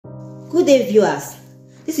Good day, viewers.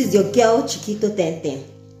 This is your girl Chiquito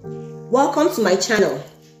 1010. Welcome to my channel.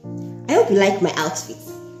 I hope you like my outfit.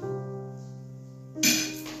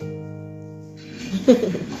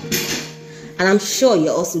 And I'm sure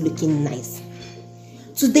you're also looking nice.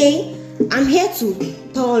 Today, I'm here to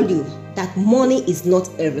tell you that money is not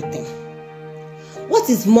everything. What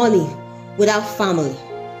is money without family,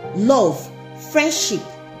 love, friendship,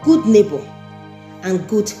 good neighbor, and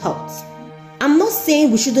good health? I'm not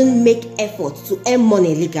saying we shouldn't make effort to earn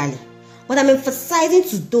money legally, but I'm emphasizing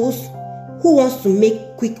to those who want to make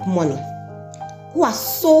quick money, who are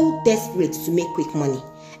so desperate to make quick money.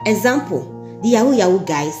 Example, the Yahoo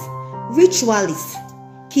guys, ritualists,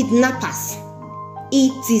 kidnappers,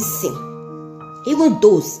 etc. Even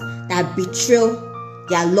those that betray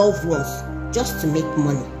their loved ones just to make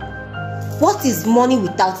money. What is money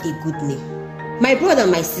without a good name? My brother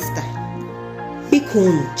and my sister,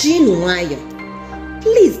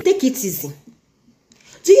 please take it easy.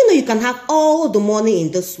 Do you know you can have all the money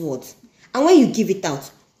in this world, and when you give it out,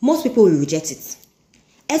 most people will reject it?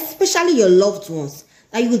 Especially your loved ones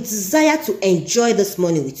that you would desire to enjoy this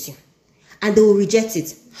money with you, and they will reject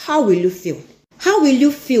it. How will you feel? How will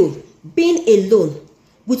you feel being alone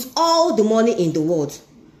with all the money in the world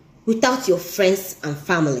without your friends and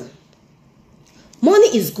family?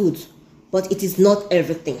 Money is good, but it is not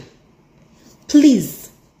everything. Please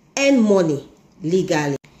earn money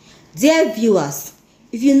legally. Dear viewers,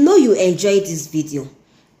 if you know you enjoyed this video,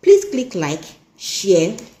 please click like,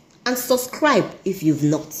 share, and subscribe if you've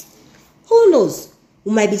not. Who knows,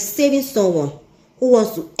 we might be saving someone who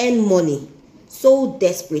wants to earn money so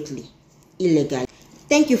desperately illegally.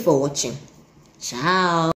 Thank you for watching. Ciao.